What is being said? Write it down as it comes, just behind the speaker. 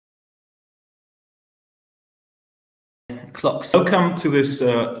clocks. Welcome to this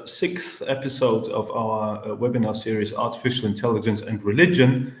sixth episode of our webinar series, Artificial Intelligence and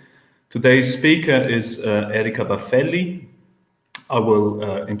Religion. Today's speaker is Erika Baffelli. I will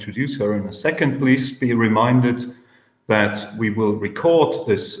introduce her in a second. Please be reminded that we will record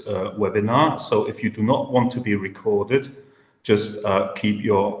this webinar. So if you do not want to be recorded, just keep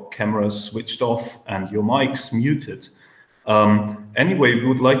your cameras switched off and your mics muted. Anyway, we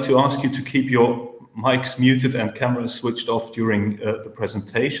would like to ask you to keep your mics muted and cameras switched off during the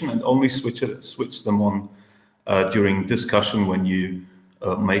presentation, and only switch them on during discussion when you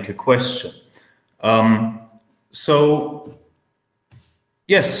make a question. So,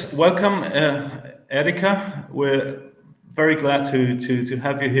 yes, welcome, Erika. We're very glad to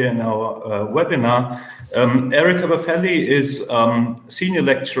have you here in our webinar. Erika Baffelli is senior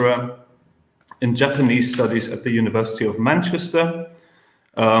lecturer in Japanese studies at the University of Manchester.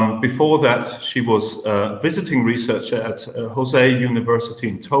 Before that, she was a visiting researcher at Hosei University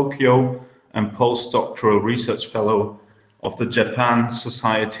in Tokyo and postdoctoral research fellow of the Japan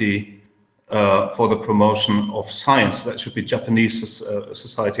Society for the Promotion of Science. That should be Japanese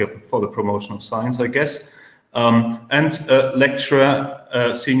Society for the Promotion of Science, I guess. And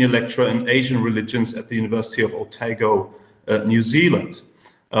lecturer, senior lecturer in Asian religions at the University of Otago, New Zealand.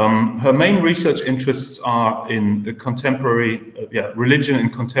 Her main research interests are in the contemporary religion in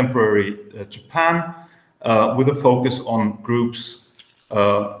contemporary Japan, with a focus on groups,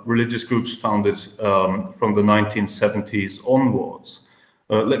 religious groups founded from the 1970s onwards.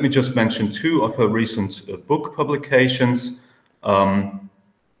 Let me just mention two of her recent book publications.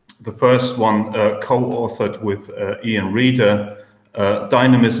 The first one, co-authored with Ian Reader,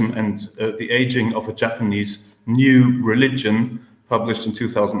 Dynamism and the Aging of a Japanese New Religion, published in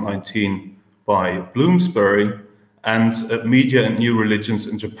 2019 by Bloomsbury, and Media and New Religions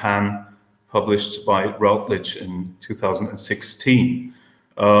in Japan, published by Routledge in 2016.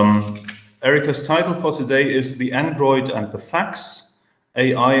 Erika's title for today is The Android and the Facts,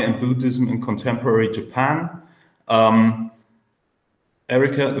 AI and Buddhism in Contemporary Japan.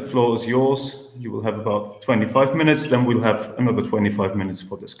 Erika, the floor is yours. You will have about 25 minutes, then we'll have another 25 minutes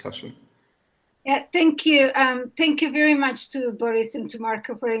for discussion. Yeah, thank you. Thank you very much to Boris and to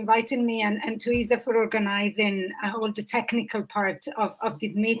Marco for inviting me, and to Isa for organizing all the technical part of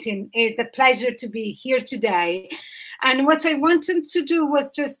this meeting. It's a pleasure to be here today. And what I wanted to do was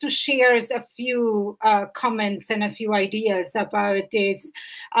just to share a few comments and a few ideas about this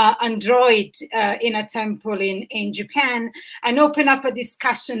Android in a temple in Japan, and open up a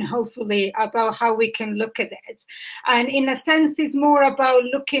discussion, hopefully, about how we can look at it. And in a sense, it's more about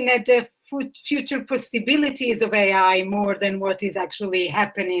looking at the future possibilities of AI more than what is actually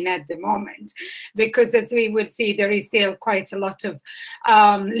happening at the moment, because as we will see, there is still quite a lot of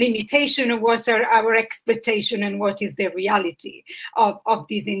limitation of what are our expectation and what is the reality of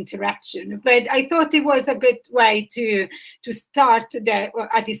this interaction. But I thought it was a good way to start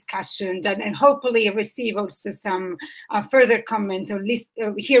a discussion and hopefully receive also some further comment or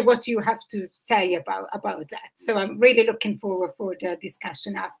hear what you have to say about that. So I'm really looking forward for the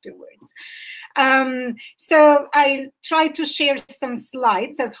discussion afterwards. So I'll try to share some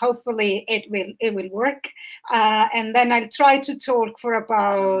slides, and hopefully it will work. And then I'll try to talk for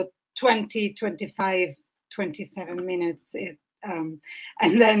about 20, 25, 27 minutes. And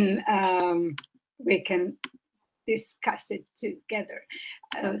then we can discuss it together.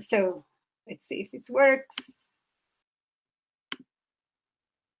 So let's see if it works.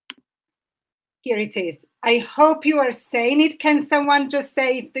 Here it is. I hope you are saying it. Can someone just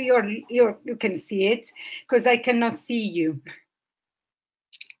say if you can see it? Because I cannot see you.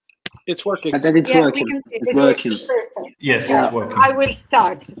 It's working. It's working. It's working. Perfect. Yes, Yeah. it's working. I will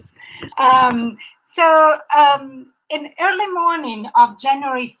start. In early morning of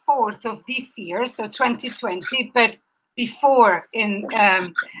January 4th of this year, so 2020, but before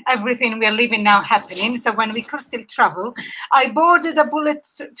everything we are living now happening, so when we could still travel, I boarded a bullet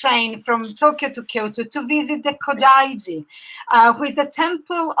train from Tokyo to Kyoto to visit the Kodaiji, who is a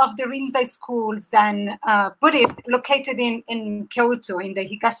temple of the Rinzai schools and Buddhist located in Kyoto in the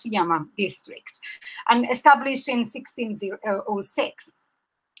Higashiyama district, and established in 1606.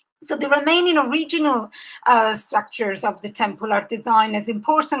 So the remaining original structures of the temple are designed as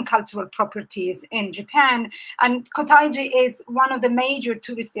important cultural properties in Japan, and Kodaiji is one of the major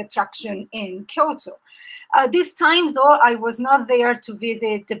tourist attractions in Kyoto. This time, though, I was not there to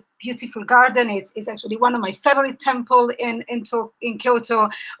visit beautiful garden is actually one of my favorite temples in Kyoto,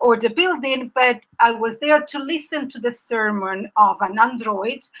 or the building, but I was there to listen to the sermon of an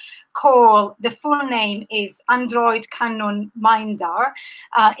android called, the full name is Android Kannon Mindar.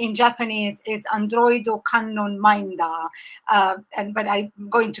 In Japanese is Androido Kannon Mindar, but I'm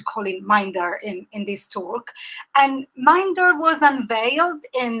going to call it Mindar in this talk. And Mindar was unveiled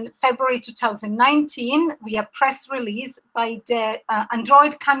in February 2019 via press release by the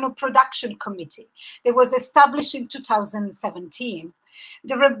Android Kannon Production Committee. It was established in 2017.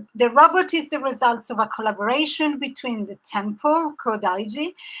 The robot is the results of a collaboration between the temple,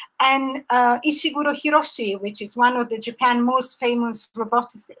 Kodaiji, and Ishiguro Hiroshi, which is one of the Japan's most famous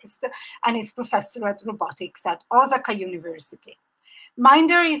roboticists and is professor at robotics at Osaka University.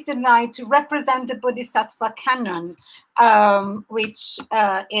 Mindar is designed to represent the Bodhisattva canon, which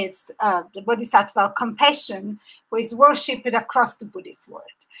is the Bodhisattva of compassion, who is worshipped across the Buddhist world.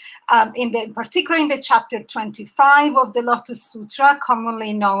 In particular, in the chapter 25 of the Lotus Sutra,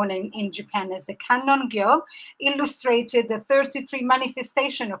 commonly known in Japan as the Kannon Gyo, illustrated the 33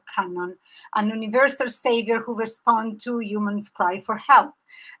 manifestation of Kannon, an universal savior who responds to humans' cry for help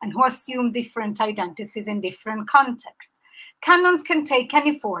and who assume different identities in different contexts. Canons can take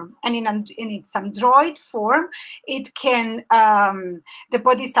any form, and in its android form, it can, the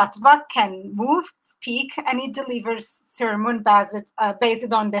Bodhisattva can move, speak, and it delivers sermon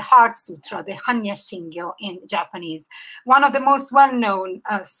based on the Heart Sutra, the Hanya Shingyo in Japanese, one of the most well-known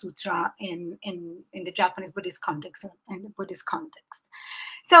sutra in the Japanese Buddhist context, in the Buddhist context.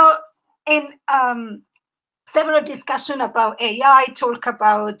 So in several discussions about AI talk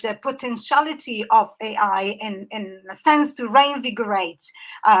about the potentiality of AI in a sense to reinvigorate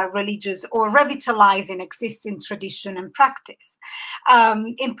religious or revitalizing existing tradition and practice.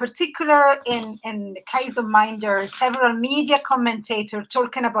 In particular, in the case of Mindar, several media commentators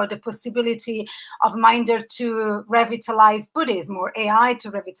talking about the possibility of Mindar to revitalize Buddhism, or AI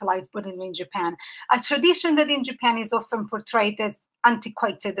to revitalize Buddhism in Japan, a tradition that in Japan is often portrayed as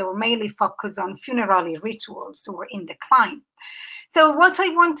antiquated or mainly focused on funerary rituals or in decline. So what I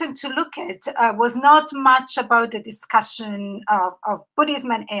wanted to look at was not much about the discussion of Buddhism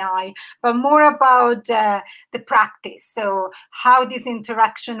and AI, but more about the practice. So how this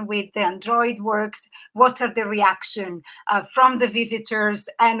interaction with the android works, what are the reactions from the visitors,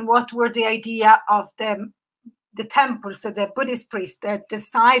 and what were the idea of the temple, so the Buddhist priests that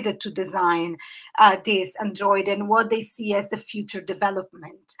decided to design this android and what they see as the future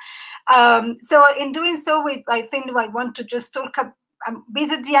development. So in doing so, I think I want to just talk a bit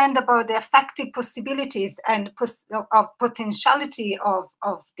at the end about the effective possibilities and potentiality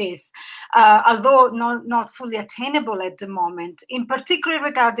of this, although not fully attainable at the moment, in particular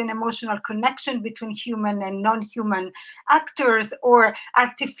regarding emotional connection between human and non-human actors or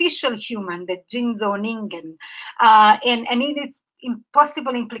artificial human, the Jinzo Ningen, and it is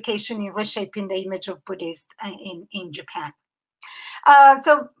possible implication in reshaping the image of Buddhists in Japan.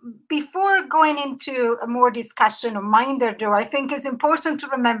 So before going into a more discussion of Mindar, though, I think it's important to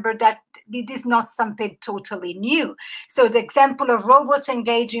remember that it is not something totally new. So the example of robots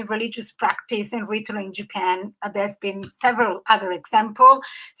engaging in religious practice and ritual in Japan, there's been several other examples.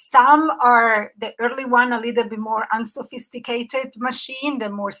 Some are, the early one, a little bit more unsophisticated machine, they're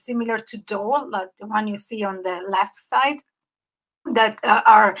more similar to doll, like the one you see on the left side, that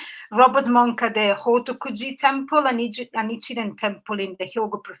are robot monk at the Hotokuji temple, an Ichiren temple in the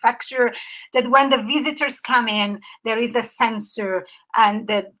Hyogo prefecture, that when the visitors come in, there is a sensor and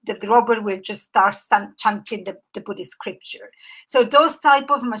the robot will just start chanting the Buddhist scripture. So those type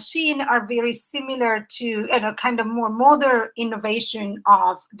of machine are very similar to kind of more modern innovation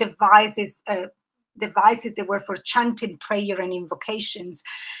of devices that were for chanting prayer and invocations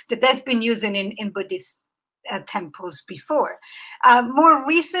that has been used in Buddhist temples before. More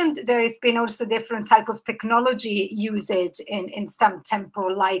recent, there has been also different type of technology used in some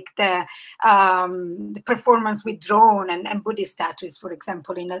temple, like the performance with drone and Buddhist statues, for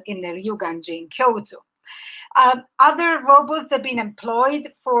example, in the Ryuganji in Kyoto. Other robots that have been employed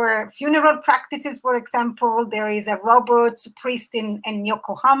for funeral practices, for example, there is a robot priest in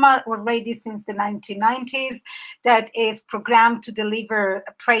Yokohama already since the 1990s that is programmed to deliver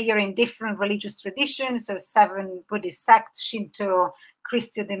a prayer in different religious traditions, so 7 Buddhist sects, Shinto,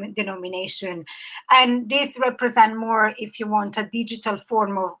 Christian denomination. And this represents more, if you want, a digital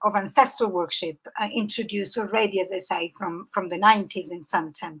form of ancestral worship introduced already, as I say, from the 90s in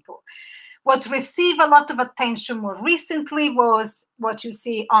some temple. What received a lot of attention more recently was what you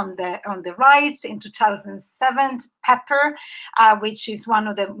see on the right. In 2007, Pepper, which is one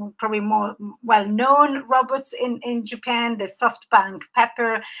of the probably more well-known robots in Japan, the SoftBank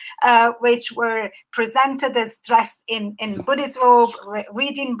Pepper, which were presented as dressed in Buddhist robe,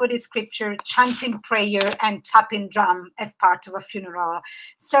 reading Buddhist scripture, chanting prayer, and tapping drum as part of a funeral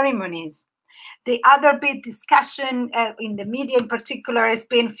ceremonies. The other big discussion in the media in particular has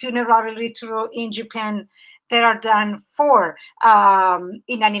been funeral ritual in Japan. There are done for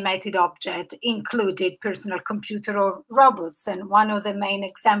inanimated objects, included personal computer or robots. And one of the main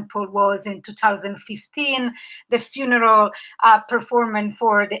examples was in 2015, the funeral performance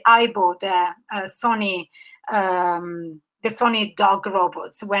for the Aibo, the Sony dog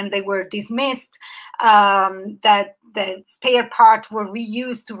robots. When they were dismissed, that the spare parts were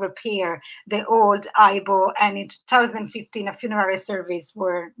reused to repair the old Aibo. And in 2015, a funerary service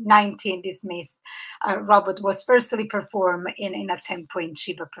where 19 dismissed robot was firstly performed in a temple in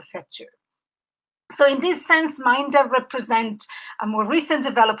Chiba Prefecture. So in this sense, Minder represent a more recent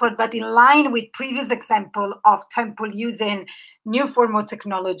development, but in line with previous example of temple using new form of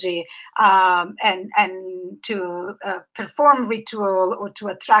technology and to perform ritual or to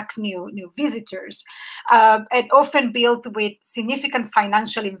attract new visitors, and often built with significant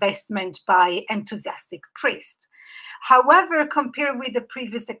financial investment by enthusiastic priests. However, compared with the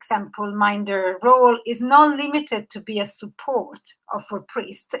previous example, Minder role is not limited to be a support for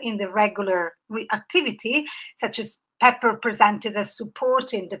priests in the regular activity, such as Pepper presented as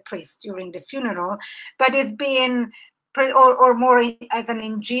supporting the priest during the funeral, but is being or more as an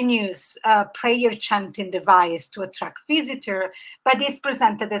ingenious prayer chanting device to attract visitor, but is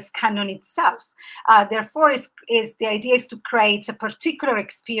presented as canon itself. Therefore, the idea is to create a particular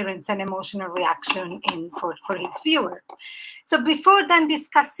experience and emotional reaction for its viewer. So before then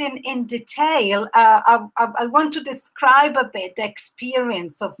discussing in detail, I want to describe a bit the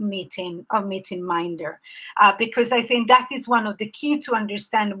experience of meeting Minder, because I think that is one of the key to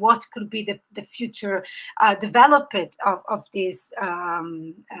understand what could be the future development of this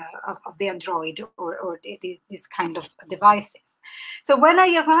of the Android or this kind of devices. So when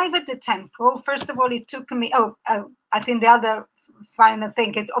I arrived at the temple, first of all, it took me. I think the other final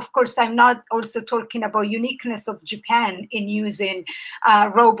thing is, of course, I'm not also talking about uniqueness of Japan in using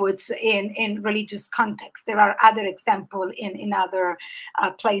robots in religious context. There are other examples in other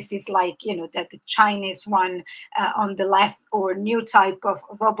places, like that the Chinese one on the left, or new type of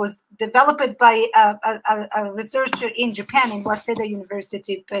robots developed by a researcher in Japan in Waseda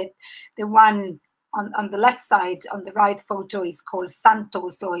University, but the one on the left side, on the right photo, is called Santo,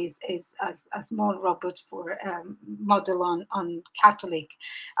 so is a small robot for model on Catholic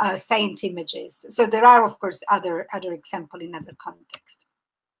saint images. So there are, of course, other examples in other contexts.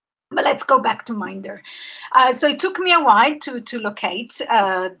 But let's go back to Minder. So it took me a while to locate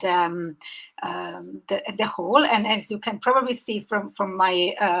the hole, and as you can probably see from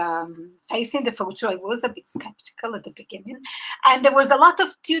my face in the photo, I was a bit skeptical at the beginning, and there was a lot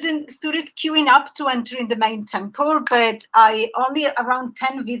of students queuing up to enter in the main temple, but only around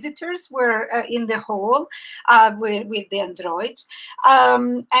 10 visitors were in the hall with the Android,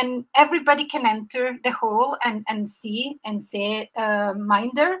 and everybody can enter the hall and see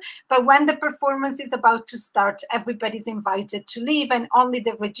Minder. But when the performance is about to start, everybody's invited to leave, and only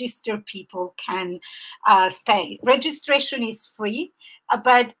the registered people can stay. Registration is free,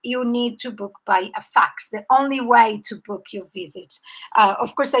 but you need to book by a fax. The only way to book your visit.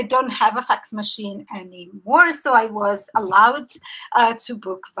 Of course, I don't have a fax machine anymore, so I was allowed to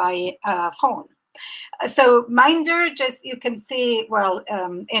book by phone. So Minder, just you can see, well,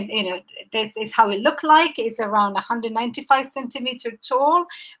 this is how it looked like. It's around 195 centimeters tall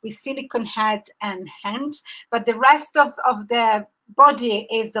with silicone head and hand, but the rest of the body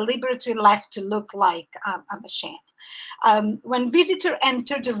is deliberately left to look like a machine. When visitors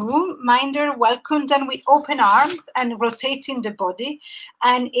enter the room, Minder welcomed them with open arms and rotating the body.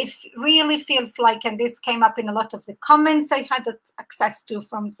 And it really feels like, and this came up in a lot of the comments I had access to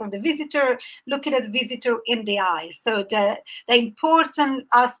from the visitor, looking at the visitor in the eyes. So the important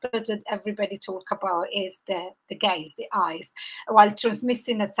aspect that everybody talk about is the gaze, the eyes, while trying to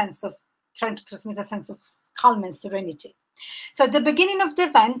transmit a sense of calm and serenity. So at the beginning of the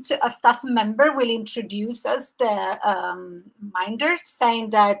event, a staff member will introduce us the Minder,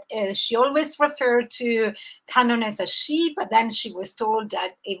 saying that she always referred to canon as a she, but then she was told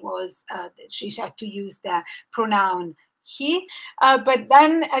that it was she had to use the pronoun he. But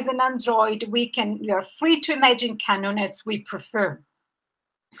then, as an android, we are free to imagine canon as we prefer.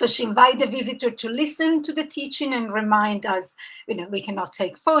 So she invited the visitor to listen to the teaching and remind us, we cannot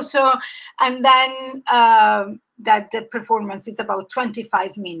take photo. And then that the performance is about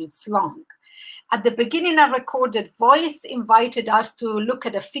 25 minutes long. At the beginning, a recorded voice invited us to look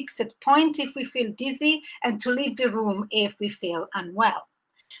at a fixed point if we feel dizzy and to leave the room if we feel unwell.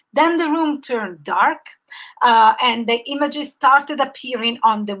 Then the room turned dark and the images started appearing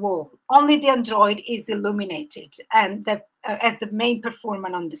on the wall. Only the android is illuminated and as the main performer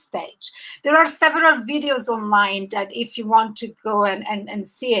on the stage. There are several videos online that if you want to go and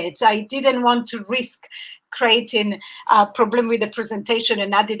see it, I didn't want to risk creating a problem with the presentation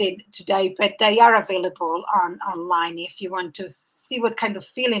and added it today, but they are available online if you want to see what kind of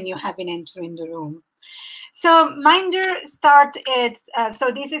feeling you have in entering the room. So Minder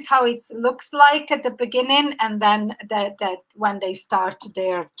so this is how it looks like at the beginning, and then that when they start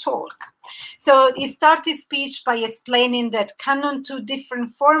their talk. So he starts his speech by explaining that canon 2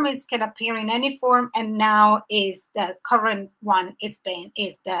 different forms can appear in any form, and now is the current one is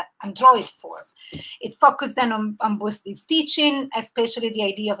the android form. It focused then on Buddhist teaching, especially the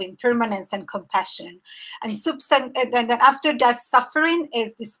idea of impermanence and compassion. And then after that, suffering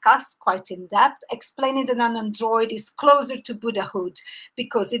is discussed quite in depth, explaining that an android is closer to Buddhahood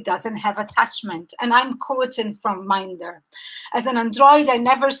because it doesn't have attachment. And I'm quoting from Minder. As an android, I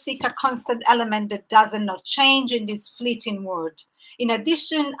never seek a constant element that does not change in this fleeting world. In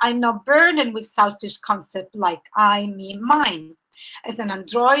addition, I'm not burdened with selfish concepts like I, me, mine. As an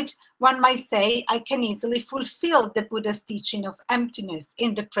android, one might say I can easily fulfill the Buddha's teaching of emptiness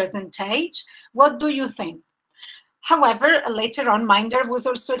in the present age. What do you think? However, later on, Minder was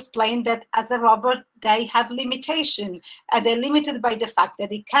also explained that as a robot, they have limitation. They're limited by the fact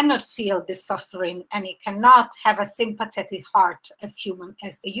that it cannot feel the suffering and it cannot have a sympathetic heart as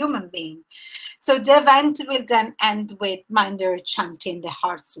a human being. So the event will then end with Minder chanting the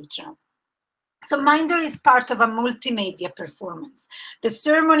Heart Sutra. So Minder is part of a multimedia performance. The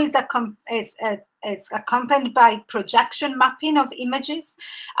sermon is accompanied by projection mapping of images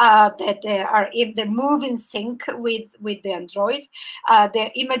they move in sync with the android.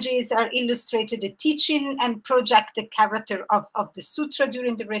 The images are illustrated the teaching and project the character of the sutra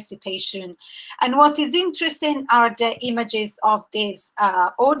during the recitation. And what is interesting are the images of this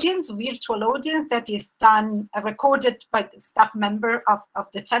audience, virtual audience, that is recorded by the staff member of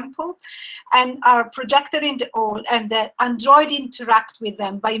the temple, and are projected in the hall, and the android interact with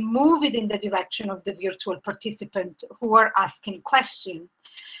them by moving in the direction of the virtual participant who are asking questions.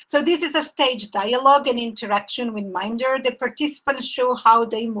 So this is a stage dialogue and interaction with Minder. The participants show how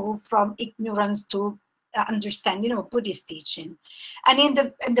they move from ignorance to understanding of Buddhist teaching. And in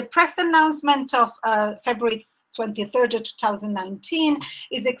the press announcement of February 23rd of 2019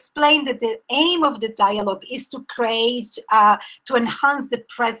 is explained that the aim of the dialogue is to create, to enhance the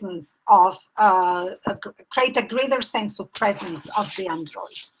presence of, create a greater sense of presence of the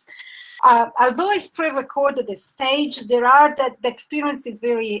android. Although it's pre-recorded the stage, the experience is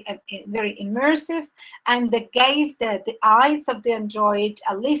very immersive, and the gaze, the eyes of the android,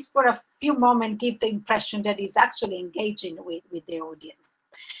 at least for a few moments, give the impression that he's actually engaging with the audience.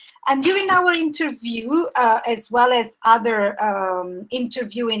 And during our interview, as well as other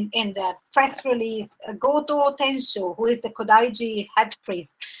interview in the press release, Goto Tensho, who is the Kodaiji head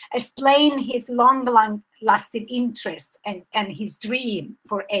priest, explained his long-lasting interest and his dream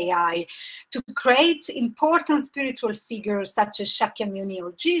for AI to create important spiritual figures such as Shakyamuni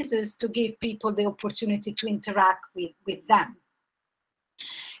or Jesus to give people the opportunity to interact with them.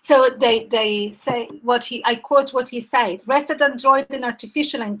 So they say I quote what he said: "Rested Android and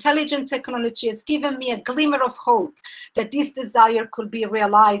artificial intelligence technology has given me a glimmer of hope that this desire could be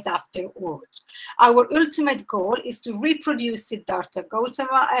realized afterwards. Our ultimate goal is to reproduce Siddhartha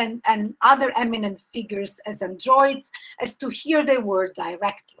Gautama and other eminent figures as androids, as to hear their word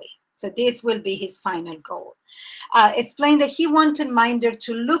directly." So this will be his final goal. Explained that he wanted Minder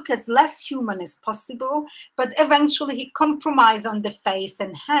to look as less human as possible, but eventually he compromised on the face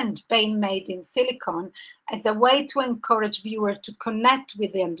and hand being made in silicon as a way to encourage viewers to connect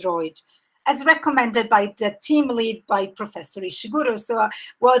with the android, as recommended by the team lead by Professor Ishiguro. So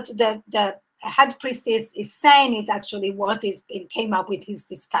what the head priest is saying is actually what came up with his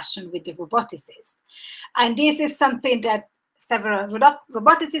discussion with the roboticist. And this is something that several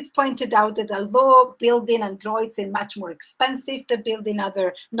roboticists pointed out, that although building androids is much more expensive than building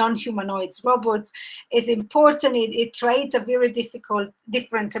other non-humanoids robots, is important. It creates a very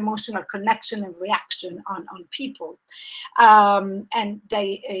different emotional connection and reaction on people, and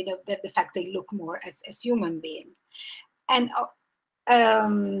they, the fact they look more as human beings. And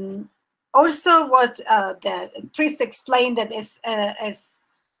also, what the priest explained, that as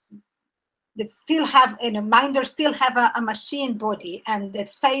that still have, Minder still have a machine body, and the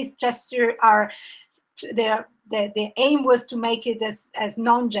face gesture are the aim was to make it as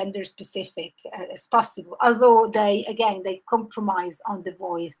non-gender specific as possible, although they compromise on the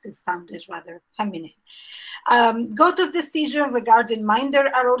voice. It sounded rather feminine. Goto's decision regarding Minder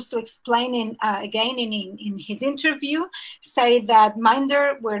are also explaining again in his interview, say that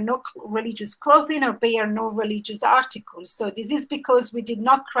Minder wear no religious clothing or bear no religious articles. So this is because we did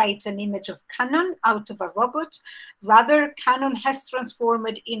not create an image of Canon out of a robot. Rather, Canon has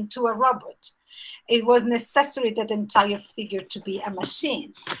transformed into a robot. It was necessary that the entire figure to be a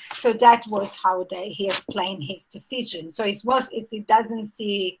machine. So that was how he explained his decision. So it doesn't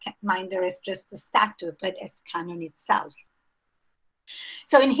see Minder as just a statue, but as Canon itself.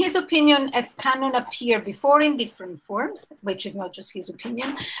 So in his opinion, as Canon appeared before in different forms, which is not just his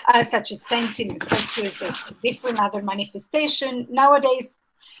opinion, such as painting and sculptures of different other manifestations, nowadays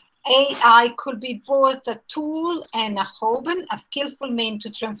AI could be both a tool and a hoban, a skillful means to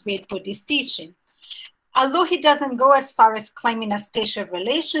transmit Buddhist teaching. Although he doesn't go as far as claiming a special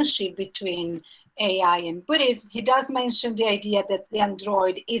relationship between AI and Buddhism, he does mention the idea that the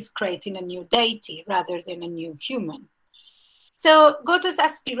android is creating a new deity rather than a new human. So Goto's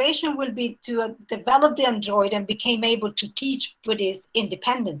aspiration will be to develop the android and become able to teach Buddhists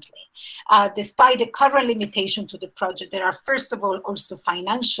independently. Despite the current limitation to the project, there are, first of all, also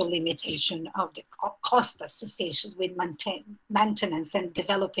financial limitation of the cost associated with maintenance and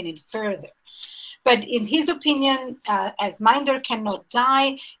developing it further. But in his opinion, as Minder cannot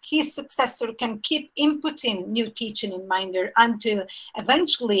die, his successor can keep inputting new teaching in Minder until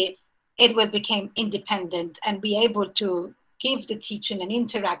eventually it will become independent and be able to give the teaching and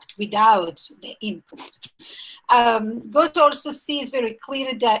interact without the input. Goto also sees very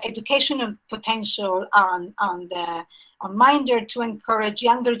clearly the educational potential on Minder to encourage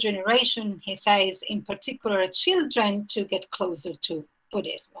younger generation, he says, in particular children, to get closer to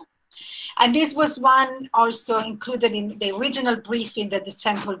Buddhism. And this was one also included in the original briefing that the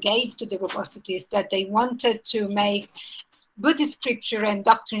temple gave to the Robosities, that they wanted to make Buddhist scripture and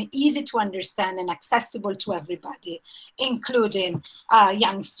doctrine easy to understand and accessible to everybody, including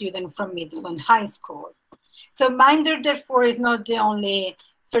young students from middle and high school. So Minder, therefore, is not the only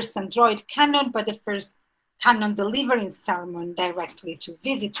first android canon, but the first canon delivering sermon directly to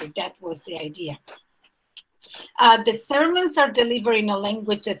visitor. That was the idea. The sermons are delivered in a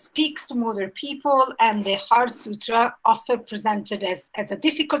language that speaks to modern people, and the Heart Sutra, often presented as a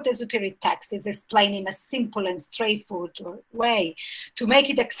difficult esoteric text, is explained in a simple and straightforward way to make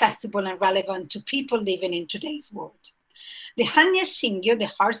it accessible and relevant to people living in today's world. The Hanya Shingyo, the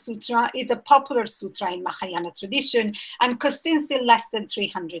Heart Sutra, is a popular sutra in Mahayana tradition and contains less than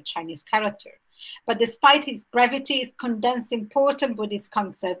 300 Chinese characters. But despite its brevity, it condenses important Buddhist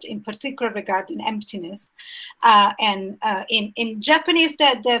concepts, in particular regarding emptiness. In Japanese,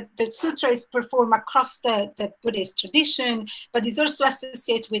 the sutra is performed across the Buddhist tradition, but is also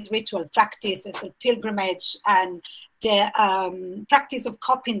associated with ritual practice as a pilgrimage and the practice of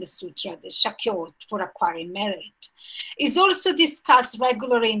copying the sutra, the shakyo, for acquiring merit. Is also discussed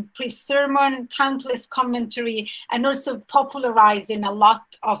regularly in pre-sermon, countless commentary, and also popularizing a lot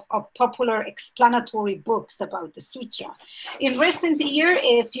of popular explanatory books about the sutra. In recent years,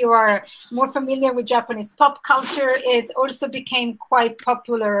 if you are more familiar with Japanese pop culture, it also became quite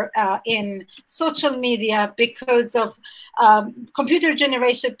popular in social media because of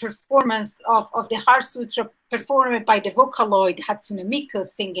computer-generated performance of the Heart Sutra performed by the Vocaloid Hatsune Miku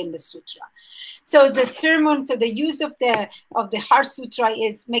singing the sutra. So the sermon, so the use of the Heart Sutra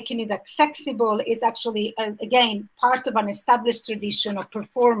is making it accessible, is actually, again, part of an established tradition of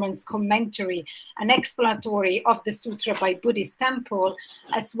performance, commentary, and explanatory of the sutra by Buddhist temple,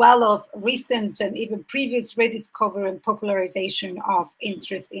 as well as recent and even previous rediscovery and popularization of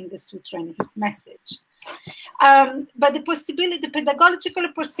interest in the sutra and its message. But the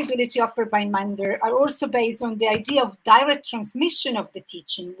pedagogical possibility offered by Minder are also based on the idea of direct transmission of the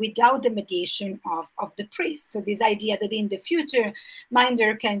teaching without the mediation of the priest. So this idea that in the future,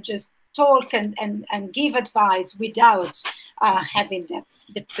 Minder can just talk and give advice without having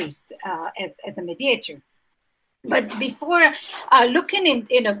the priest as a mediator. But before looking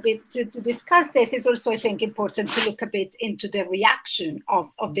in a bit to discuss this, it's also, I think, important to look a bit into the reaction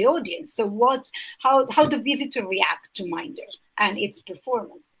of the audience. So how the visitor react to Minder and its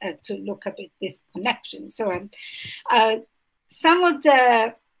performance, to look a bit this connection. So some of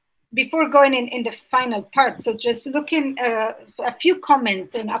the, before going in the final part, so just looking a few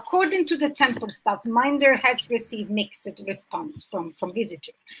comments, and according to the temple staff, Minder has received mixed response from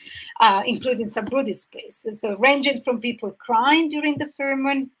visitors, including some Buddhist priests. So ranging from people crying during the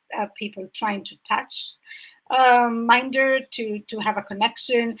sermon, people trying to touch Minder, to have a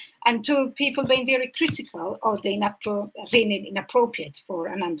connection, and to people being very critical of the being inappropriate for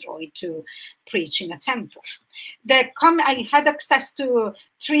an android to preach in a temple. I had access to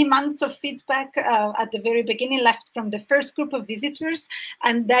 3 months of feedback at the very beginning, left from the first group of visitors,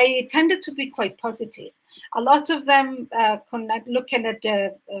 and they tended to be quite positive. A lot of them looking at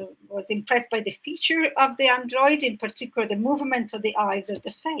was impressed by the feature of the android, in particular the movement of the eyes or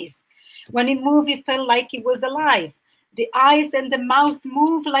the face. When it moved, it felt like it was alive. The eyes and the mouth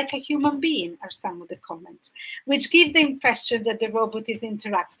move like a human being, are some of the comments, which give the impression that the robot is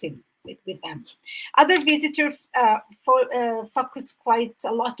interacting with them. Other visitors focused quite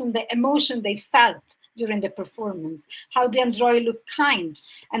a lot on the emotion they felt during the performance, how the android looked kind,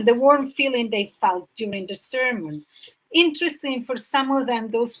 and the warm feeling they felt during the sermon. Interesting, for some of them,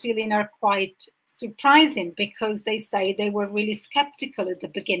 those feelings are quite surprising, because they say they were really skeptical at the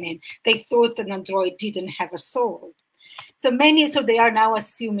beginning. They thought an android didn't have a soul. So they are now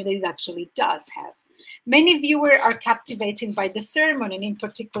assuming that it actually does have. Many viewers are captivated by the sermon, and in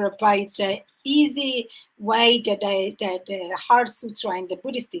particular by the easy way that the Heart Sutra and the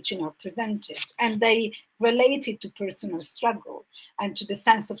Buddhist teaching are presented, and they relate it to personal struggle and to the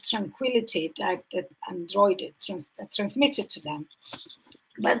sense of tranquility that the android transmitted to them.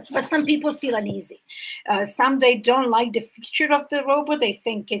 But some people feel uneasy. Some, they don't like the feature of the robot. They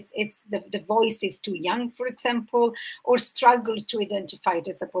think the voice is too young, for example, or struggle to identify it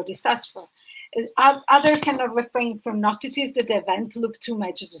as a bodhisattva. Other cannot refrain from noticing that the event look too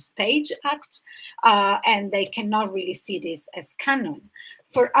much as a stage act, and they cannot really see this as canon.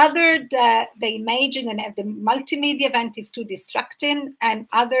 For other, the imaging and the multimedia event is too distracting, and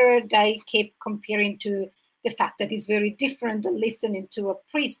other, they keep comparing to the fact that it's very different than listening to a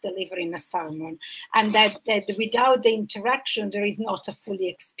priest delivering a sermon, and that without the interaction, there is not a fully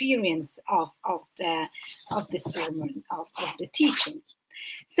experience of the sermon, of the teaching.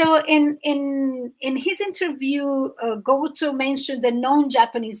 So in his interview, Goto mentioned the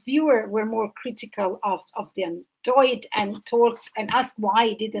non-Japanese viewer were more critical of the android, and asked why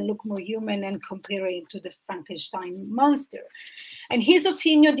it didn't look more human and compare it to the Frankenstein monster. And his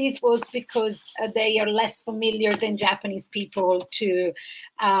opinion, this was because they are less familiar than Japanese people to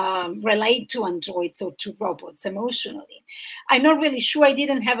relate to androids or to robots emotionally. I'm not really sure. I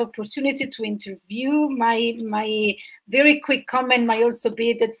didn't have opportunity to interview. My very quick comment might also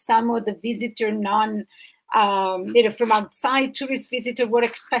be that some of the visitor from outside, tourist visitors were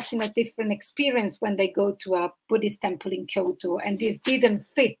expecting a different experience when they go to a Buddhist temple in Kyoto, and it didn't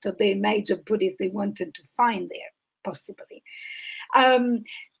fit to the image of Buddhists they wanted to find there, possibly.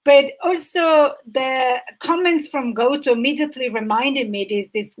 But also the comments from Goto immediately reminded me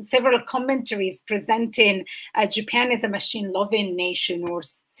there's several commentaries presenting Japan as a machine-loving nation, or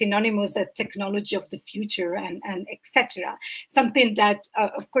synonymous as technology of the future, and etc. Something that,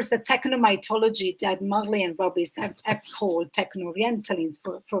 of course, the techno-mythology that Marley and Robbins have called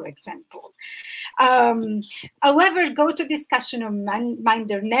techno-orientalism, for example. However, Goto discussion of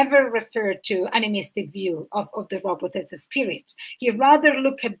Minder never referred to animistic view of the robot as a spirit. He rather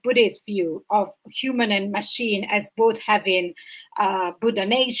looked at Buddhist view of human and machine as both having Buddha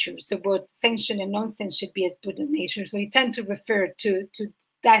nature, so both sentient and non-sentient be as Buddha nature. So he tend to refer to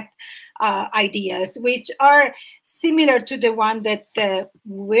that ideas, which are similar to the one that the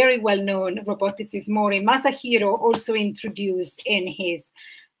very well-known roboticist Mori Masahiro also introduced in his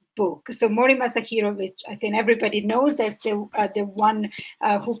book. So Mori Masahiro, which I think everybody knows as the one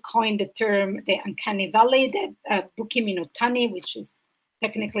who coined the term the uncanny valley, the Bukimi no Tani, which is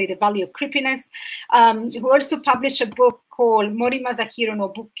technically the valley of creepiness, who also published a book called Mori Masahiro no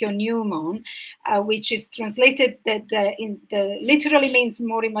Bukkyo Nyumon, which is translated literally means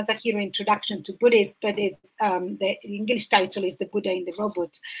Mori Masahiro Introduction to Buddhism, but the English title is The Buddha in the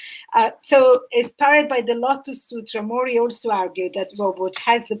Robot. So inspired by the Lotus Sutra, Mori also argued that robots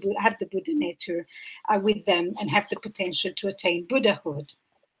have the Buddha nature with them and have the potential to attain Buddhahood.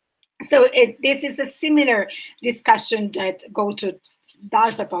 So this is a similar discussion that Goto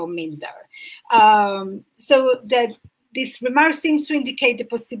does about Minder. So that this remark seems to indicate the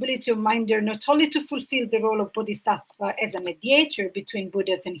possibility of Minder not only to fulfill the role of Bodhisattva as a mediator between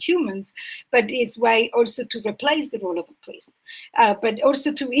Buddhas and humans, but his way also to replace the role of a priest, but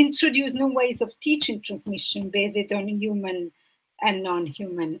also to introduce new ways of teaching transmission based on human and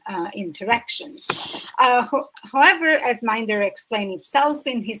non-human interaction. However, as Minder explained itself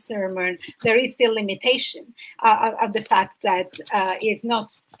in his sermon, there is still limitation of the fact that he is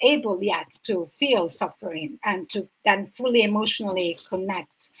not able yet to feel suffering and to then fully emotionally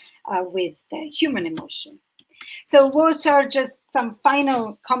connect with the human emotion. So what are just some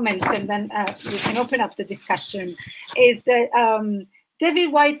final comments, and then we can open up the discussion, is that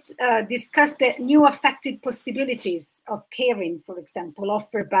David White discussed the new affective possibilities of caring, for example,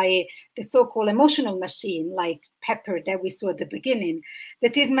 offered by the so-called emotional machine, like Pepper that we saw at the beginning,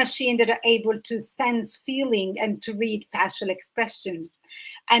 that is machines that are able to sense feeling and to read facial expression.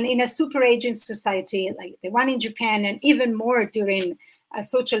 And in a super aging society like the one in Japan, and even more during a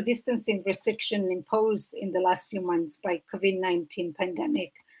social distancing restriction imposed in the last few months by COVID-19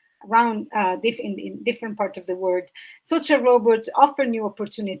 pandemic, around in different parts of the world, social robots offer new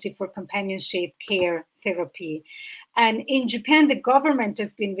opportunity for companionship, care, therapy. And in Japan, the government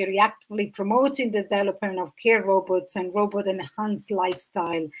has been very actively promoting the development of care robots and robot-enhanced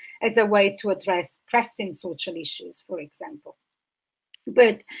lifestyle as a way to address pressing social issues, for example.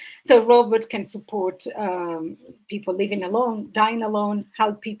 But so robots can support people living alone, dying alone,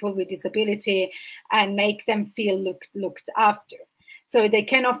 help people with disability, and make them feel looked after. So they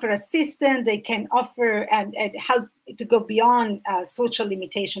can offer assistance, they can offer and help to go beyond social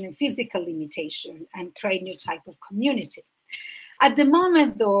limitation and physical limitation and create new type of community. At the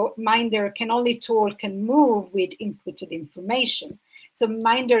moment, though, Minder can only talk and move with inputted information. So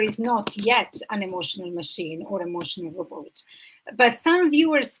Minder is not yet an emotional machine or emotional robot. But some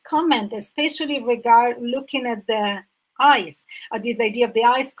viewers comment, especially looking at the eyes, or this idea of the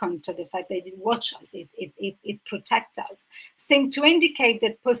eyes contact, the fact that it watches us, it protects us, seem to indicate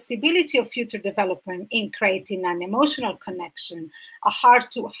that possibility of future development in creating an emotional connection, a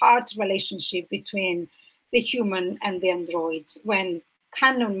heart-to-heart relationship between the human and the android, when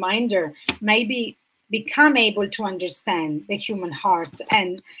canon Minder maybe become able to understand the human heart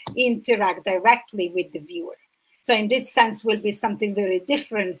and interact directly with the viewer. So in this sense will be something very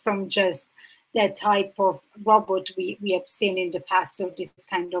different from just that type of robot we have seen in the past, or this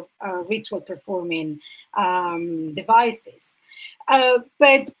kind of ritual performing devices.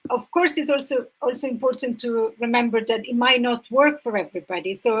 But of course, it's also important to remember that it might not work for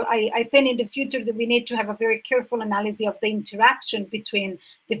everybody. So I think in the future that we need to have a very careful analysis of the interaction between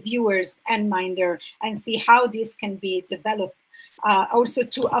the viewers and Minder and see how this can be developed. Also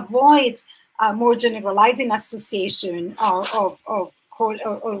to avoid more generalizing association of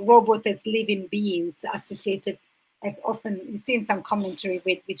robot as living beings associated, as often we see in some commentary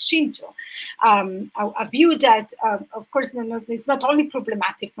with Shinto. A view that, of course, is not only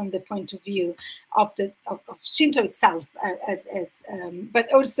problematic from the point of view of Shinto itself,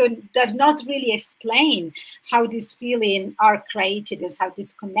 but also does not really explain how these feelings are created, as how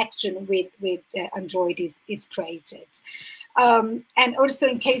this connection with the android is created. And also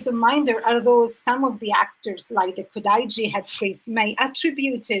in case of Minder, although some of the actors, like the Kodaiji head priest, may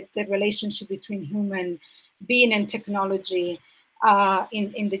attribute the relationship between human being and technology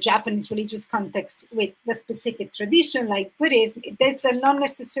in the Japanese religious context with the specific tradition like Buddhism, this does not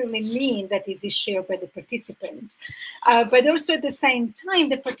necessarily mean that this is shared by the participant. But also at the same time,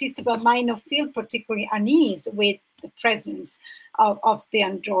 the participant might not feel particularly unease with the presence of the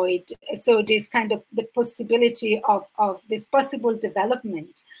android. So this kind of the possibility of this possible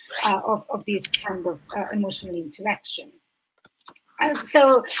development of this kind of emotional interaction.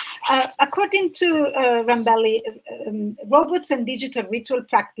 According to Rambelli, robots and digital ritual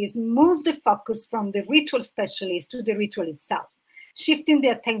practice move the focus from the ritual specialist to the ritual itself, shifting the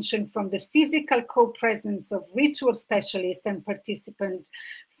attention from the physical co-presence of ritual specialist and participant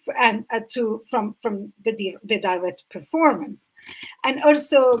and from the direct performance. And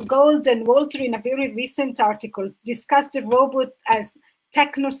also Gold and Walter, in a very recent article, discussed the robot as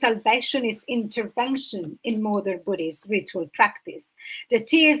techno-salvationist intervention in modern Buddhist ritual practice.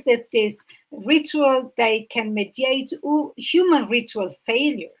 That is, that this ritual, they can mediate human ritual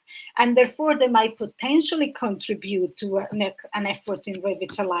failure, and therefore they might potentially contribute to an effort in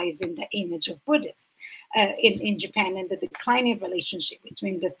revitalizing the image of Buddhists in Japan and the declining relationship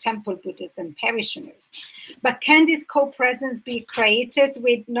between the temple Buddhists and parishioners. But can this co-presence be created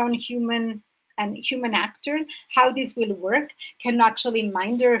with non-human and human actor? How this will work? Can actually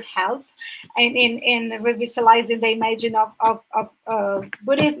Minder help in revitalizing the image of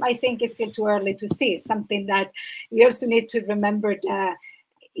Buddhism? I think it's still too early to see. It's something that we also need to remember the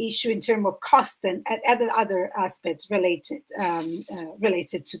issue in terms of cost and other aspects related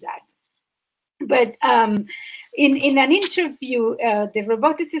to that. But in an interview, the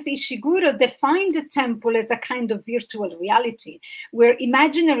roboticist Ishiguro defined the temple as a kind of virtual reality where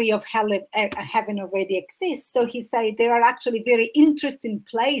imaginary of heaven already exists. So he said there are actually very interesting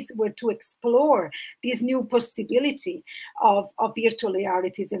places where to explore this new possibility of virtual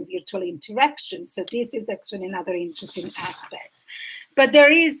realities and virtual interaction. So this is actually another interesting aspect. But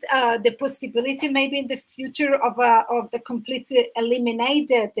there is the possibility maybe in the future of the completely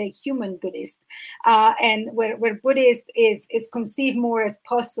eliminated human Buddhist, and where Buddhist is conceived more as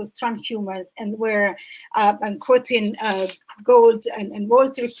post or transhumans, and where I'm quoting Gold and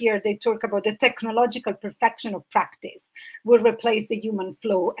Walter here, they talk about the technological perfection of practice will replace the human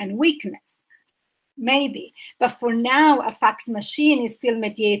flaw and weakness. Maybe, but for now, a fax machine is still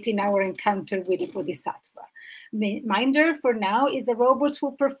mediating our encounter with the Bodhisattva. Minder, for now, is a robot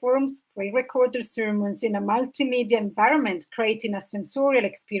who performs pre-recorded sermons in a multimedia environment, creating a sensorial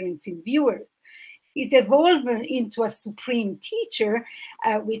experience in viewers. Is evolving into a supreme teacher,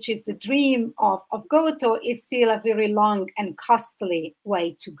 which is the dream of Goto, is still a very long and costly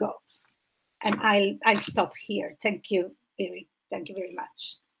way to go. And I'll stop here. Thank you very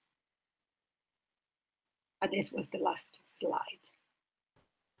much. This was the last slide.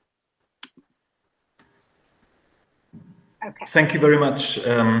 Okay. Thank you very much,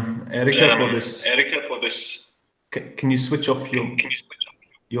 Erika, for this. Can you switch off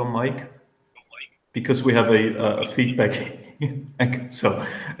your mic? Because we have a feedback. So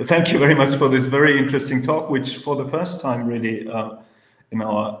thank you very much for this very interesting talk, which for the first time really in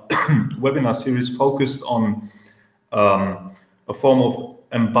our webinar series focused on a form of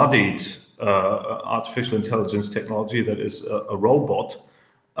embodied artificial intelligence technology that is a robot.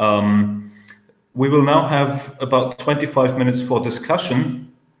 We will now have about 25 minutes for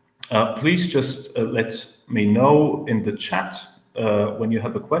discussion. Please just let me know in the chat when you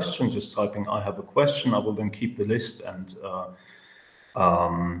have a question, just typing I have a question. I will then keep the list, and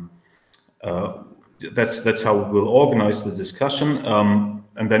that's how we'll organize the discussion.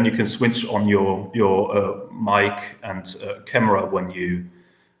 And then you can switch on your mic and camera when you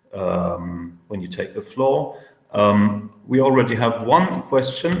take the floor. We already have one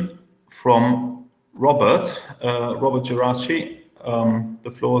question from Robert Geraci.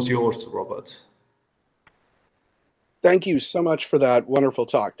 The floor is yours, Robert. Thank you so much for that wonderful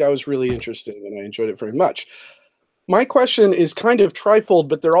talk. That was really interesting, and I enjoyed it very much. My question is kind of trifold,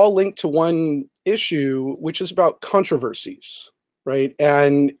 but they're all linked to one issue, which is about controversies, right?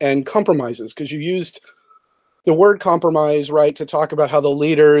 And compromises, because you used the word compromise, right, to talk about how the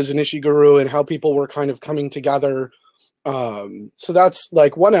leaders in Ishiguro and how people were kind of coming together. So that's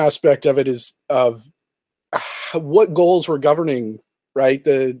like one aspect of it, is of what goals were governing, right,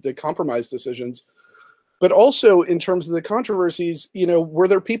 the compromise decisions. But also in terms of the controversies, you know, were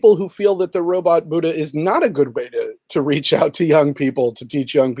there people who feel that the robot Buddha is not a good way to reach out to young people, to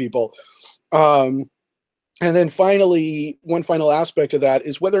teach young people? And then finally, one final aspect of that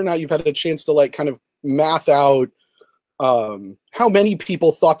is whether or not you've had a chance to like kind of math out how many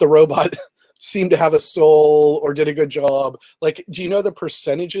people thought the robot seemed to have a soul or did a good job. Like, do you know the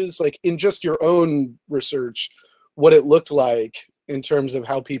percentages, like in just your own research, what it looked like in terms of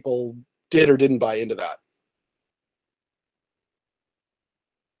how people did or didn't buy into that?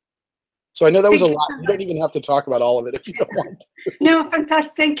 So I know that was a lot. You don't even have to talk about all of it if you don't want to. No,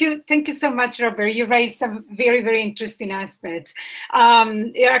 fantastic. Thank you so much, Robert. You raised some very, very interesting aspects.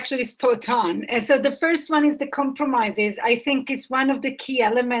 You're actually spot on. And so the first one is the compromises. I think is one of the key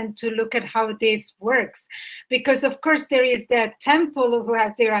elements to look at how this works. Because of course there is the temple who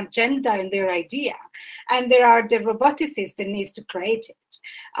has their agenda and their idea. And there are the roboticists that needs to create it.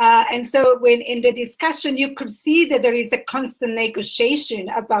 And so when in the discussion, you could see that there is a constant negotiation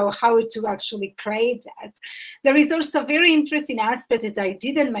about how to actually create that. There is also a very interesting aspect that I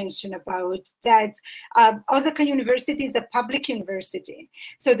didn't mention about that Osaka University is a public university.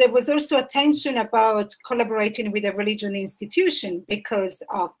 So there was also a tension about collaborating with a religion institution because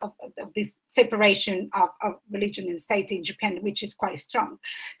of this separation of religion and state in Japan, which is quite strong.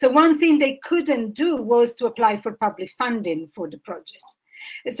 So one thing they couldn't do was to apply for public funding for the project.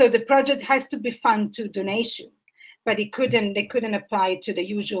 So the project has to be funded to donation, but they couldn't apply to the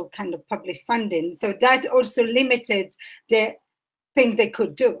usual kind of public funding. So that also limited the thing they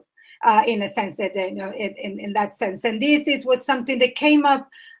could do in a sense that, you know, in that sense. And this was something that came up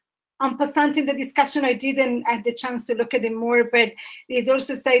en passant in the discussion. I didn't have the chance to look at it more, but it's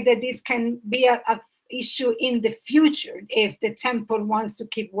also said that this can be a issue in the future if the temple wants to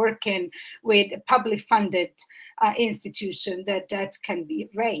keep working with a public funded institution, that can be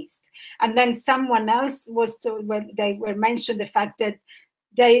raised. And then someone else was told, when they were mentioned the fact that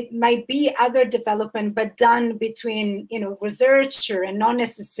there might be other development, but done between, you know, researcher and not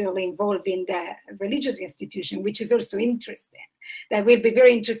necessarily involving the religious institution, which is also interesting. That will be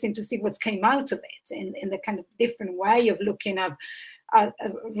very interesting to see what came out of it in the kind of different way of looking at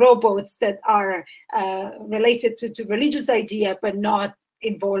robots that are related to religious idea, but not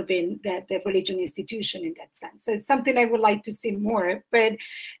involving the religion institution in that sense. So it's something I would like to see more. But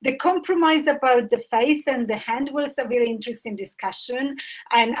the compromise about the face and the hand was a very interesting discussion.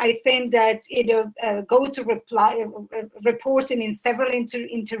 And I think that, go to reporting in several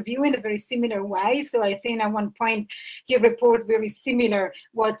interview in a very similar way. So I think at one point he report very similar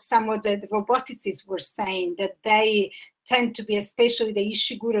what some of the roboticists were saying, that they tend to be, especially the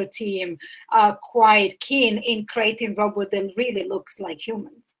Ishiguro team, quite keen in creating robot that really looks like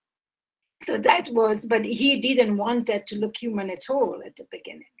humans. So that was, but he didn't want that to look human at all at the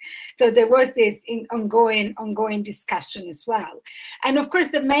beginning. So there was this ongoing discussion as well. And of course,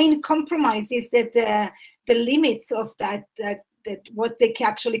 the main compromise is that the limits of that what they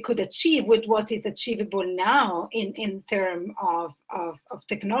actually could achieve with what is achievable now in terms of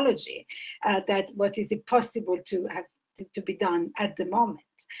technology, that what is it possible to have to be done at the moment,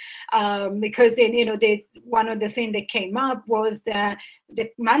 because one of the things that came up was the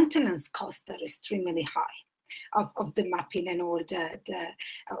maintenance costs are extremely high of the mapping and all the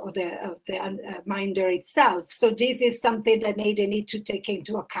minder itself. So this is something that they need to take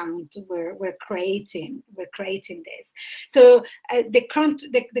into account. We're creating this. So the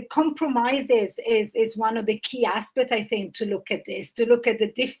compromises is one of the key aspects, I think, to look at this, to look at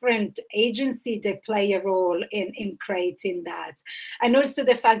the different agencies that play a role in creating that, and also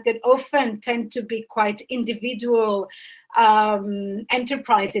the fact that often tend to be quite individual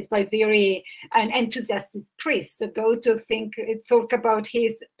enterprises by very enthusiastic priests. So go to talk about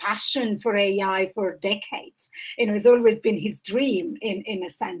his passion for AI for decades. It's always been his dream in a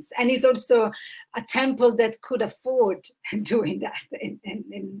sense, and he's also a temple that could afford doing that.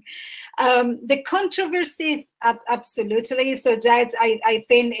 The controversies, absolutely. So that I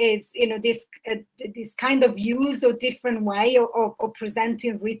think is this kind of use or different way of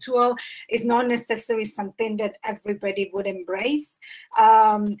presenting ritual is not necessarily something that everybody would embrace.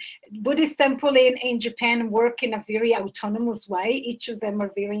 Buddhist temple in Japan work in a very autonomous way. Each of them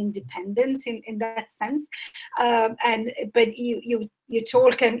are very independent in that sense. But you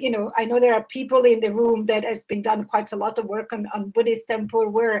talk, and I know there are people in the room that has been done quite a lot of work on Buddhist temple,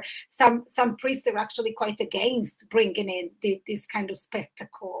 where some priests are actually quite against bringing in this kind of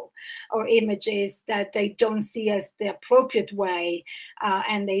spectacle or images that they don't see as the appropriate way,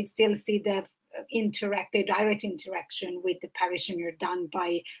 and they still see the direct interaction with the parishioner done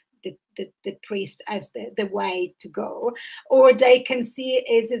by the priest as the way to go, or they can see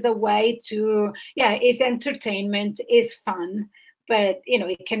it as a way to, is entertainment, is fun, but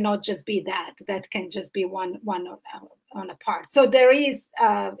it cannot just be that can just be one on a part. So there is,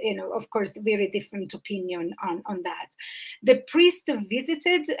 of course, a very different opinion on that. The priests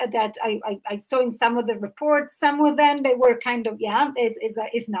visited that I saw in some of the reports, some of them, they were kind of,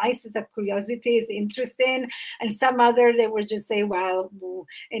 it's nice, it's a curiosity, it's interesting. And some other, they were just say, well,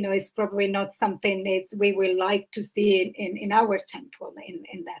 it's probably not something that we will like to see in our temple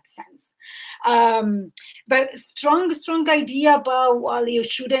in that sense. But strong idea about, well, you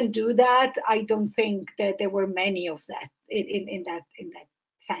shouldn't do that. I don't think that there were many of that in that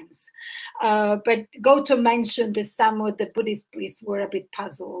sense. But go to mention that some of the Buddhist priests were a bit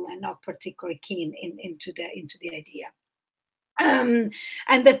puzzled and not particularly keen into the idea. And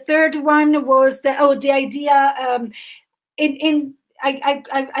the third one was the idea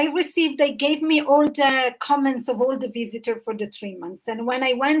I received, they gave me all the comments of all the visitors for the 3 months. And when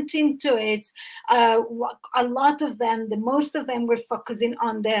I went into it, a lot of them, most of them were focusing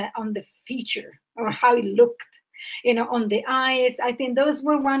on the feature or how it looked, on the eyes. I think those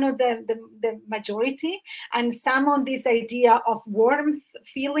were one of the majority, and some on this idea of warmth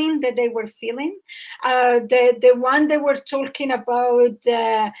feeling that they were feeling. The one they were talking about,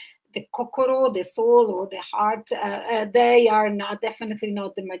 the kokoro, the soul, or the heart, they are definitely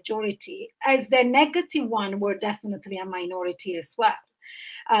not the majority. As the negative one were definitely a minority as well.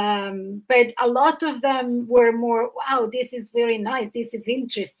 But a lot of them were more, wow, this is very nice, this is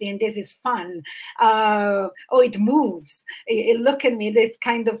interesting, this is fun. It moves. Look at me, that's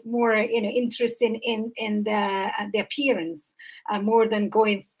kind of more interesting in the appearance, more than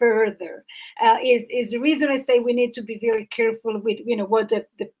going further. Is the reason I say we need to be very careful with what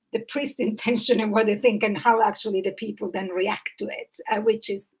the priest intention and what they think, and how actually the people then react to it, which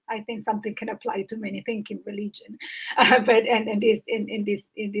is, I think, something can apply to many things in religion, but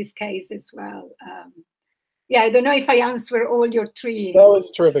in this case as well. I don't know if I answer all your three. That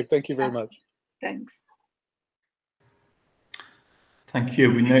was terrific. Thank you very much. Thanks. Thank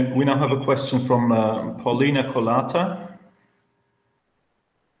you. We now have a question from Paulina Colata.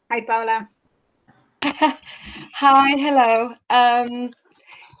 Hi, Paula. Hi, hello.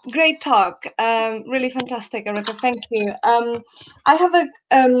 Great talk. Really fantastic, Erica. Thank you. I have a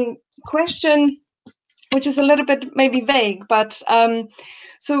question which is a little bit maybe vague, but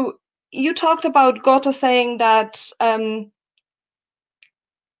so you talked about Goto saying that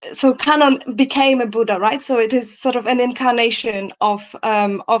so canon became a Buddha, right? So it is sort of an incarnation of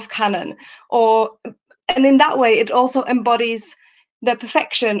canon, and in that way it also embodies the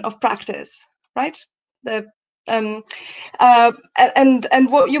perfection of practice, right? The and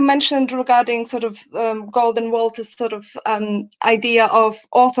what you mentioned regarding sort of Golden Walter's sort of idea of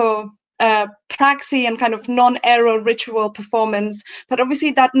praxis and kind of non-error ritual performance, but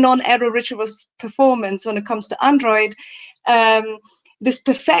obviously that non-error ritual performance when it comes to Android, this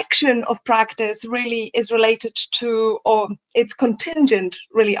perfection of practice really is related to, or it's contingent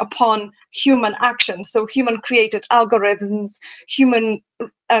really upon human action. So human created algorithms, human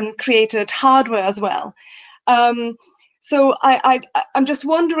created hardware as well. So I'm just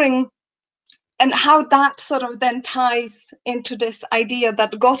wondering, and how that sort of then ties into this idea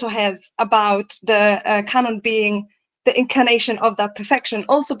that Goto has about the canon being the incarnation of that perfection.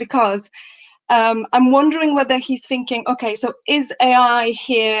 Also because I'm wondering whether he's thinking, okay, so is AI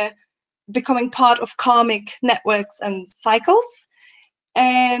here becoming part of karmic networks and cycles?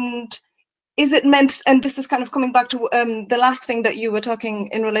 And is it meant, and this is kind of coming back to the last thing that you were talking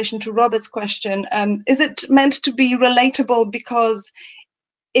in relation to Robert's question, is it meant to be relatable because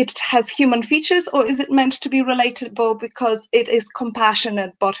it has human features, or is it meant to be relatable because it is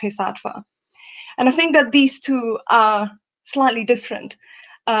compassionate bodhisattva? And I think that these two are slightly different.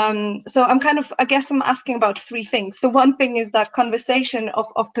 So I'm kind of, I guess I'm asking about three things. So one thing is that conversation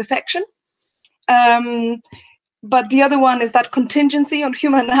of perfection. But the other one is that contingency on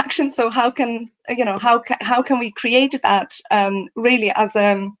human action. So how can, you know, how can we create that really as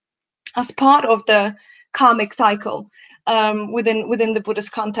part of the karmic cycle within the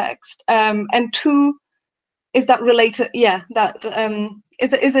Buddhist context? And two, is that related? Yeah, that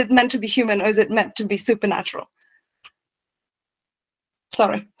is it meant to be human, or is it meant to be supernatural?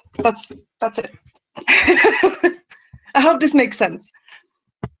 Sorry, that's it. I hope this makes sense.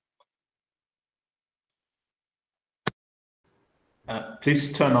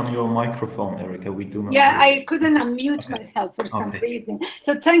 Please turn on your microphone, Erica. We do not. Yeah, I couldn't unmute myself for some reason.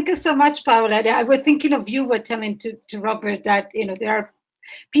 So thank you so much, Paula. I was thinking of you were telling to Robert that, you know, there are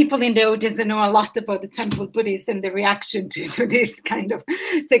people in the audience that know a lot about the Temple Buddhists and the reaction to this kind of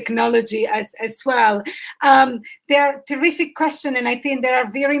technology as well. They're terrific question, and I think they are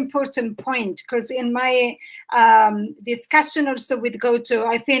a very important point, because in my discussion also with Goto,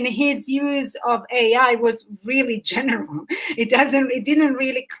 I think his use of AI was really general. It didn't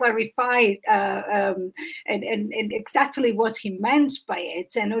really clarify and exactly what he meant by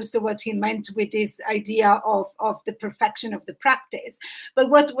it, and also what he meant with this idea of the perfection of the practice. But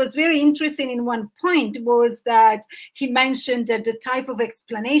what was very interesting in one point was that he mentioned that the type of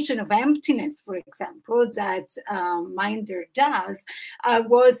explanation of emptiness, for example, that Minder does,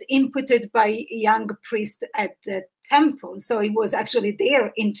 was inputted by a young priest at the temple. So it was actually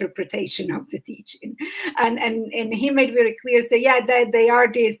their interpretation of the teaching, and he made very clear, say, yeah, they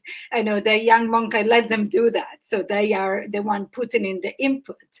are this, I know, the young monk, I let them do that, so they are the one putting in the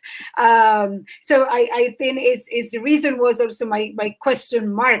input. So I think is the reason was also my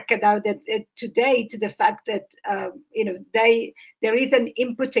question mark about that today, to the fact that you know, there is an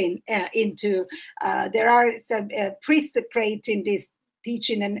inputting into there are some priests creating this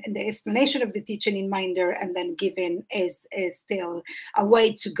teaching and the explanation of the teaching in Minder, and then given is still a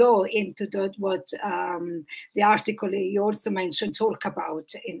way to go into what the article you also mentioned talk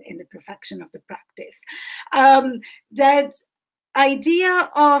about in the perfection of the practice. That idea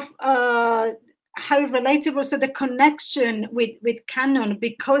of how relatable, so the connection with canon,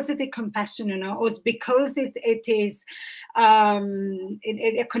 because of the compassion, you know, or because it is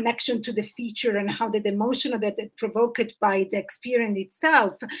a connection to the feature and how the emotion that is provoked by the experience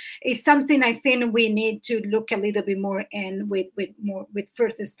itself, is something I think we need to look a little bit more in with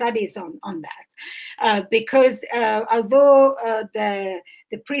further studies on that, because although the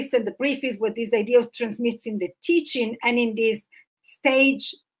priest and the brief is with this idea of transmitting the teaching, and in this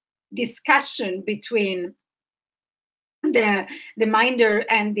stage discussion between the Minder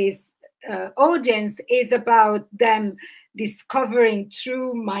and this audience is about them discovering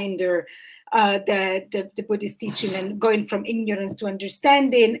through Minder the Buddhist teaching and going from ignorance to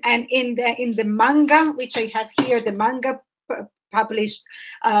understanding. And in the manga, which I have here, the manga published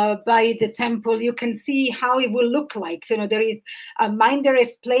by the temple, you can see how it will look like. There is a minder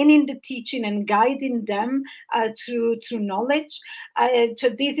explaining the teaching and guiding them through knowledge. So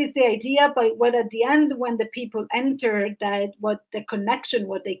this is the idea, but what at the end, when the people enter, that what the connection,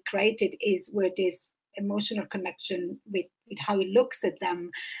 what they created is with this emotional connection with how it looks at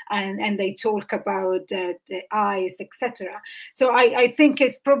them, and they talk about the eyes, etc. So I think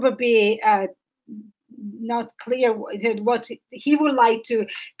it's probably not clear what he would like to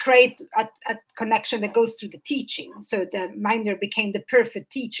create a connection that goes through the teaching. So the minder became the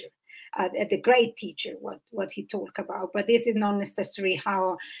perfect teacher, the great teacher, what he talked about. But this is not necessarily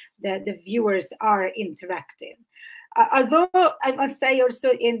how the viewers are interacting. Although I must say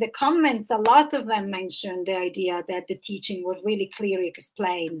also in the comments, a lot of them mentioned the idea that the teaching was really clearly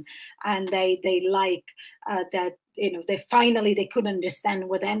explained, and they like that, they finally could understand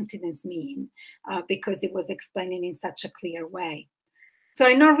what emptiness mean because it was explaining in such a clear way. So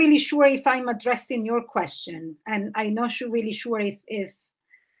I'm not really sure if I'm addressing your question, and I'm not really sure if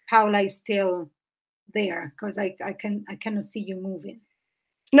Paula is still there, because I cannot see you moving.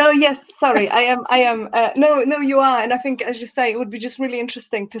 No, yes, sorry, I am. No, you are, and I think, as you say, it would be just really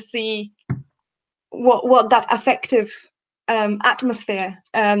interesting to see what that affective atmosphere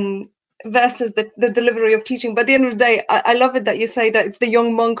versus the delivery of teaching. But at the end of the day, I love it that you say that it's the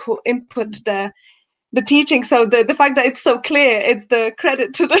young monk who input the teaching. So the fact that it's so clear, it's the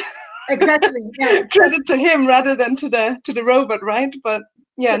credit to the exactly, yeah. credit to him rather than to the robot, right? But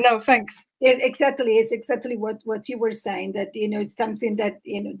yeah, no, thanks. Exactly, it's exactly what you were saying, that it's something that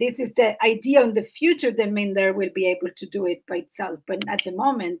this is the idea in the future that minder will be able to do it by itself, but at the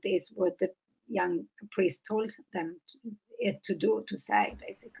moment it's what the young priest told them to say,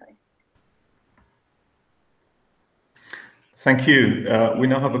 basically. Thank you. We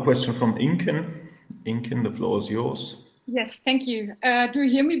now have a question from Inken. Inken, the floor is yours. Yes, thank you. Do you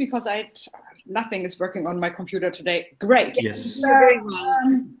hear me? Because nothing is working on my computer today. Great. Yes.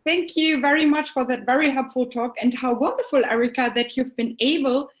 Thank you very much for that very helpful talk, and how wonderful, Erika, that you've been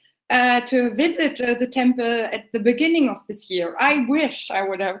able to visit the temple at the beginning of this year. I wish I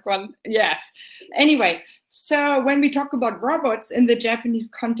would have gone. Yes. Anyway, so when we talk about robots in the Japanese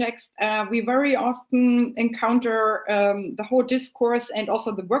context, we very often encounter the whole discourse and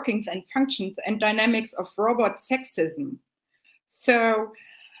also the workings and functions and dynamics of robot sexism. So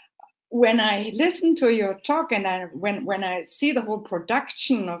when I listen to your talk, and when I see the whole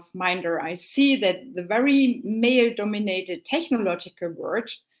production of minder, I see that the very male-dominated technological world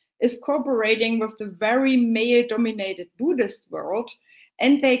is cooperating with the very male-dominated Buddhist world,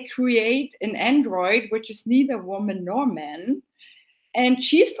 and they create an android which is neither woman nor man, and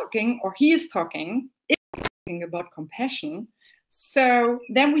she's talking, or he is talking about compassion. So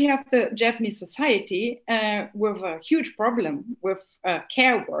then we have the Japanese society with a huge problem with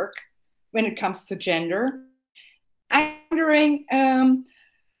care work when it comes to gender. I'm wondering,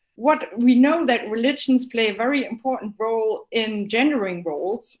 what we know that religions play a very important role in gendering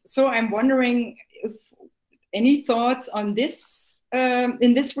roles. So I'm wondering if any thoughts on this,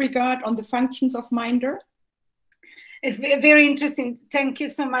 in this regard, on the functions of minder? It's very interesting. Thank you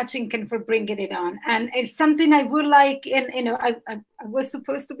so much, Inken, for bringing it on. And it's something I would like, and I was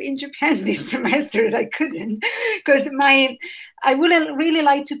supposed to be in Japan this semester, and I couldn't, because I would really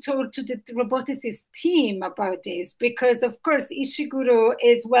like to talk to the roboticist team about this, because of course Ishiguro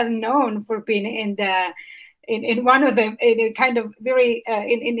is well known for being in one of them, in kind of very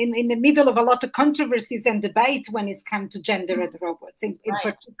in the middle of a lot of controversies and debate when it's come to gender of the robots, in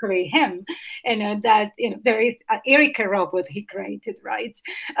particularly him, that there is an Erika robot he created, right?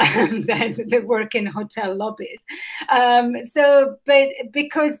 That they work in hotel lobbies. So, but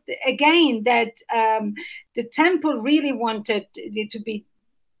because again, that the temple really wanted it to be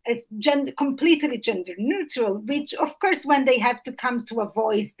as completely gender neutral, which of course when they have to come to a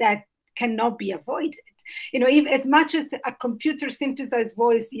voice that cannot be avoided. If, as much as a computer synthesized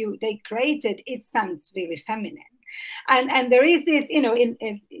voice they created, it sounds very feminine. And there is this,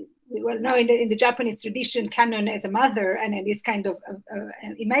 we well know in the Japanese tradition, canon as a mother, and in this kind of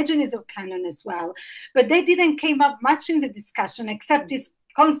imaginings of canon as well. But they didn't came up much in the discussion, except this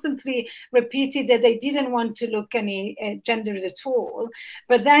constantly repeated that they didn't want to look any gender at all.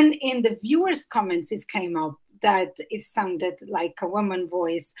 But then in the viewers' comments, it came up that it sounded like a woman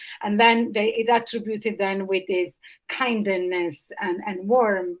voice, and then it attributed then with this kindness and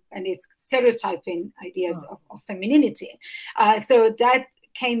warmth and its stereotyping ideas of femininity. So that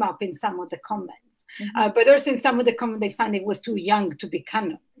came up in some of the comments. But also in some of the comments, they found it was too young to be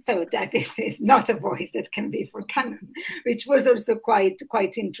canon. So that is not a voice that can be for canon, which was also quite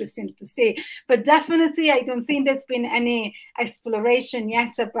interesting to see. But definitely, I don't think there's been any exploration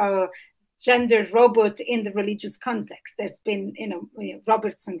yet about gender robot in the religious context. There's been,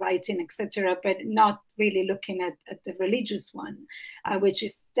 Robertson writing, etc., but not really looking at the religious one, which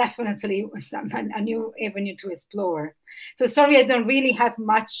is definitely a new avenue to explore. So sorry, I don't really have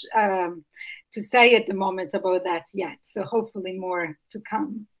much to say at the moment about that yet. So hopefully more to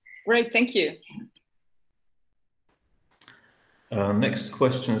come. Great, thank you. Next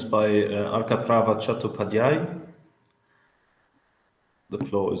question is by Arkaprava Chattopadhyay. The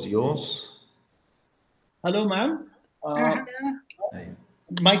floor is yours. Hello, ma'am. Hello.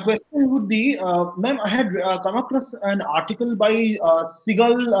 My question would be, ma'am, I had come across an article by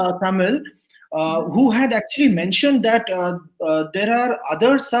Sigal Samuel, who had actually mentioned that there are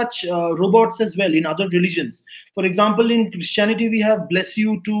other such robots as well in other religions. For example, in Christianity, we have bless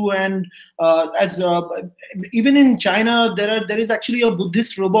you too, and even in China, there is actually a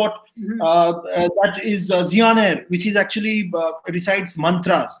Buddhist robot that is Xianer, which is actually recites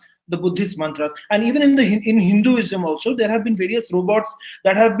mantras, the Buddhist mantras. And even in Hinduism also, there have been various robots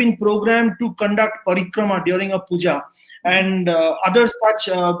that have been programmed to conduct parikrama during a puja and other such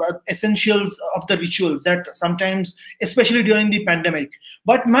essentials of the rituals that sometimes, especially during the pandemic.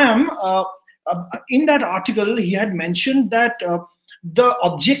 But ma'am, in that article, he had mentioned that the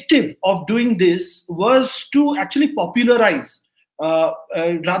objective of doing this was to actually popularize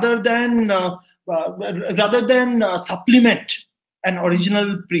rather than supplement an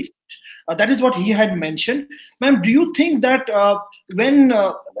original priest. That is what he had mentioned. Ma'am, do you think that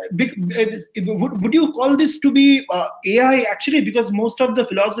would you call this to be AI actually? Because most of the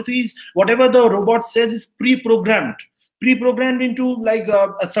philosophies, whatever the robot says, is pre-programmed into like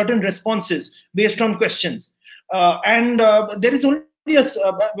certain responses based on questions, and there is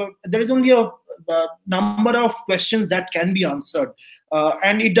only a number of questions that can be answered,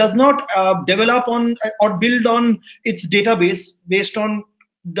 and it does not develop on or build on its database based on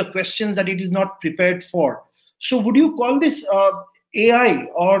the questions that it is not prepared for. So would you call this AI,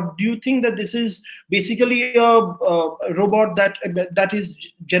 or do you think that this is basically a robot that is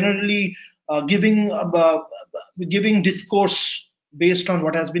generally giving discourse based on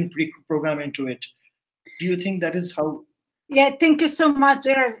what has been pre-programmed into it? Do you think that is how? Yeah, thank you so much.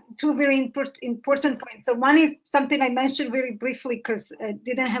 There are two very important points. So one is something I mentioned very briefly because I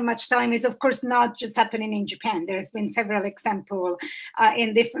didn't have much time, is of course not just happening in Japan. There's been several examples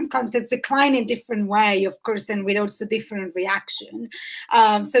in different contexts, decline in different way, of course, and with also different reaction.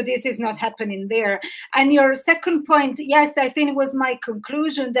 So this is not happening there. And your second point, yes, I think it was my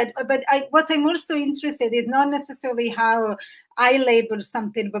conclusion that, but what I'm also interested is not necessarily how I label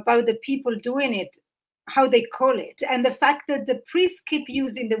something, but about the people doing it, how they call it. And the fact that the priests keep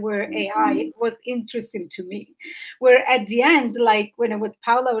using the word AI was interesting to me. Where at the end, like what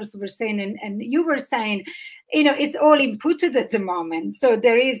Paula was saying and you were saying, it's all inputted at the moment. So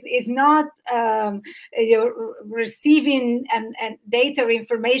there is not receiving and data or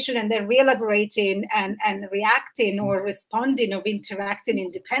information and then re-elaborating and reacting or responding or interacting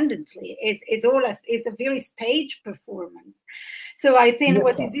independently. It's a very staged performance. So I think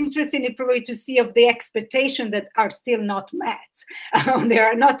what is interesting is probably to see of the expectations that are still not met. They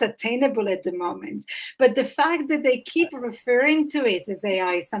are not attainable at the moment. But the fact that they keep referring to it as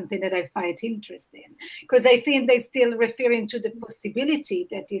AI is something that I find interesting, because I think they're still referring to the possibility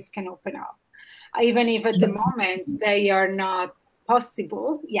that this can open up, even if at the moment they are not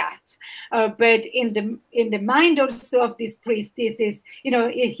possible yet. But in the mind also of this priest, this is,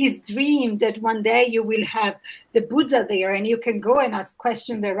 his dream that one day you will have the Buddha there and you can go and ask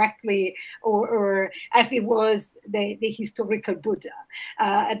questions directly, or if it was the historical Buddha,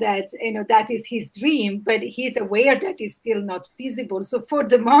 that is his dream, but he's aware that it's still not feasible. So for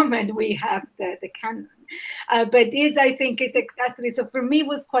the moment we have the canon. But this, I think, is exactly, so for me it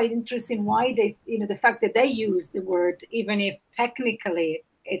was quite interesting why they, the fact that they use the word, even if technically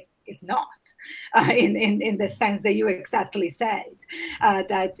it's not, in the sense that you exactly said,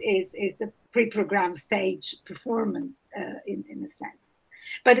 that is a pre-programmed stage performance in a sense.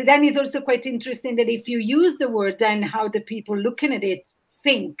 But then it's also quite interesting that if you use the word, then how the people looking at it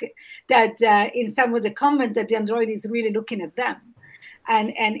think that in some of the comments that the android is really looking at them.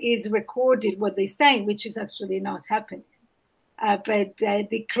 And is recorded what they say, which is actually not happening. But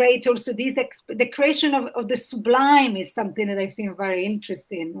they create also the creation of the sublime is something that I think very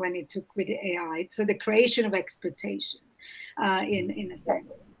interesting when it took with the AI. So the creation of expectation, in a sense.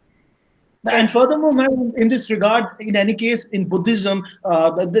 And furthermore, ma'am, in this regard, in any case, in Buddhism,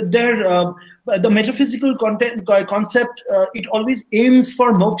 the metaphysical concept, it always aims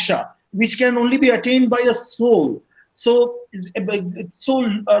for moksha, which can only be attained by a soul. So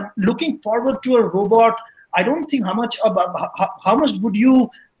looking forward to a robot, I don't think how much would you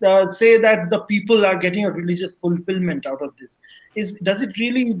say that the people are getting a religious fulfillment out of this? Does it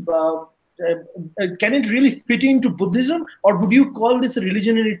really can it really fit into Buddhism, or would you call this a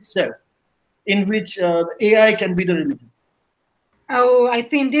religion in itself, in which AI can be the religion? Oh, I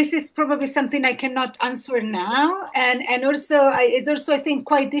think this is probably something I cannot answer now, and also it's also, I think,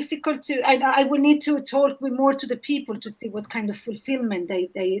 quite difficult to. I will need to talk more to the people to see what kind of fulfillment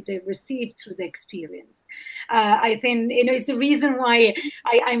they receive through the experience. I think it's the reason why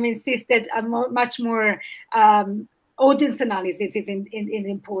I'm insisted much more. Audience analysis is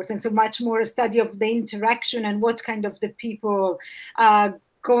important, so much more a study of the interaction and what kind of the people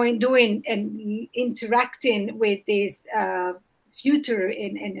doing and interacting with this future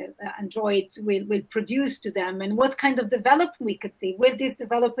in androids will produce to them, and what kind of development we could see. Will this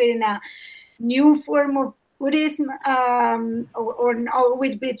develop in a new form of Buddhism, or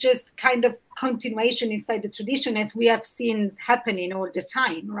will it be just kind of continuation inside the tradition, as we have seen happening all the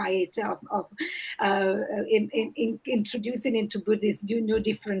time, right? In introducing into Buddhism new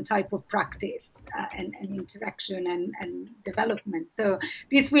different type of practice and interaction and development. So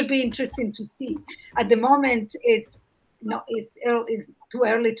this will be interesting to see. At the moment, it's too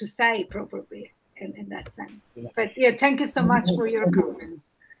early to say, probably, in that sense. But yeah, thank you so much for your comments.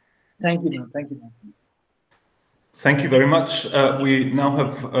 Thank you, ma'am. Thank you, ma'am. Thank you very much. We now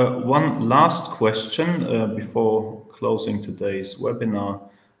have one last question before closing today's webinar,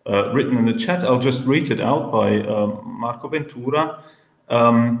 written in the chat. I'll just read it out by Marco Ventura.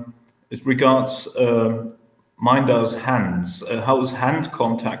 It regards Minder's hands. How is hand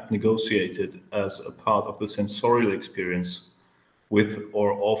contact negotiated as a part of the sensorial experience with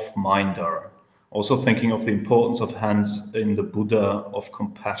or of Minder? Also thinking of the importance of hands in the Buddha of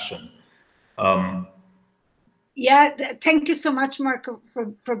compassion. Yeah, thank you so much, Marco,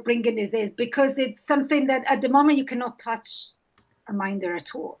 for bringing this in, because it's something that at the moment you cannot touch a Minder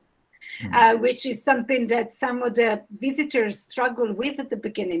at all, which is something that some of the visitors struggle with at the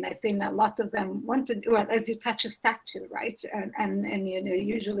beginning. I think a lot of them wanted, well, as you touch a statue, right? And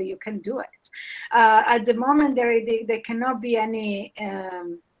usually you can do it. At the moment, there cannot be any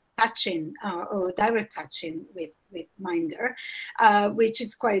touching or direct touching with Minder, which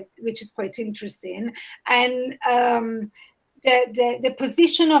is quite interesting. And the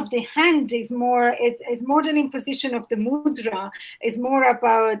position of the hand is more than in position of the mudra. Is more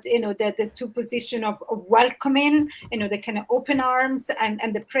about the two position of welcoming, the kind of open arms,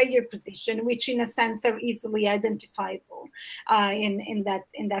 and the prayer position, which in a sense are easily identifiable in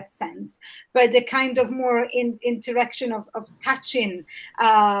that sense. But the kind of more interaction of touching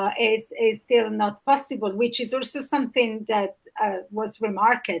is still not possible, which is also something that was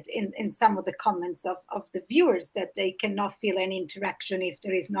remarked in some of the comments of the viewers, that they cannot feel any interaction if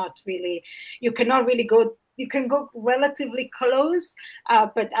there is not really, you cannot really go, you can go relatively close,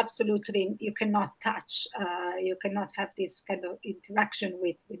 but absolutely you cannot touch, you cannot have this kind of interaction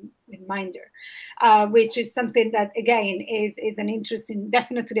with Minder, which is something that again is an interesting,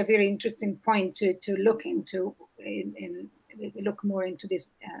 definitely a very interesting point to look into, look more into this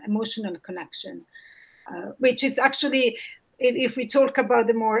emotional connection, which is actually, if we talk about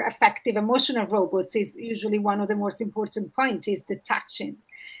the more effective emotional robots, is usually one of the most important points is the touching,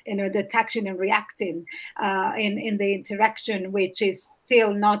 the touching and reacting in the interaction, which is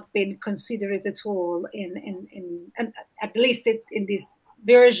still not been considered at all in at least in this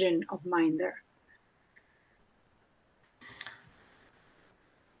version of Minder.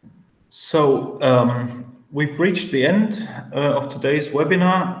 So we've reached the end of today's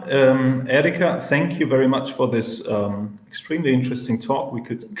webinar. Erika, thank you very much for this extremely interesting talk. We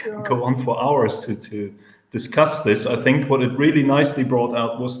could go on for hours to discuss this. I think what it really nicely brought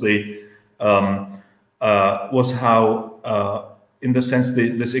out was how, in the sense,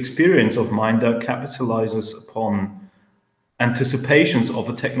 this experience of Minder capitalizes upon anticipations of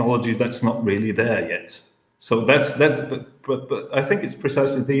a technology that's not really there yet. So but I think it's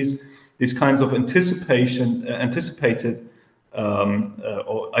precisely these kinds of anticipated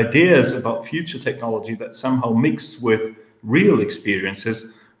or ideas about future technology that somehow mix with real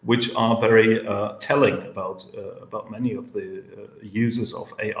experiences, which are very telling about many of the uses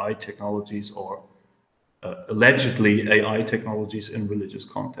of AI technologies or allegedly AI technologies in religious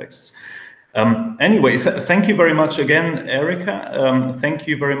contexts. Anyway, thank you very much again, Erika. Thank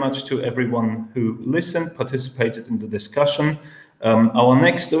you very much to everyone who listened, participated in the discussion. Our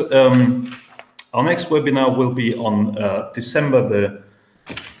next webinar will be on December the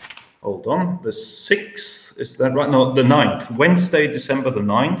 6th. Is that right? No, the 9th, Wednesday, December the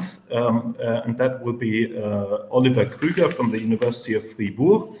 9th. And that will be Oliver Krüger from the University of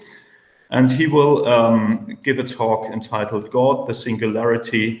Fribourg. And he will give a talk entitled God, the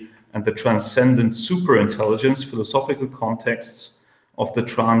Singularity, and the Transcendent Superintelligence, Philosophical Contexts of the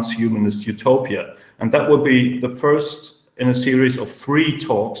Transhumanist Utopia. And that will be the first in a series of 3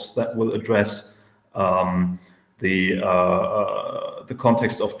 talks that will address the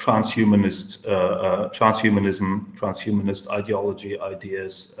context of transhumanism, transhumanist ideology,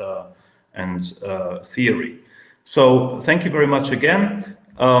 ideas, and theory. So thank you very much again,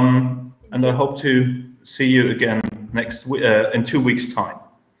 and I hope to see you again in 2 weeks' time.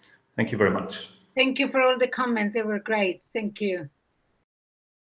 Thank you very much. Thank you for all the comments. They were great. Thank you.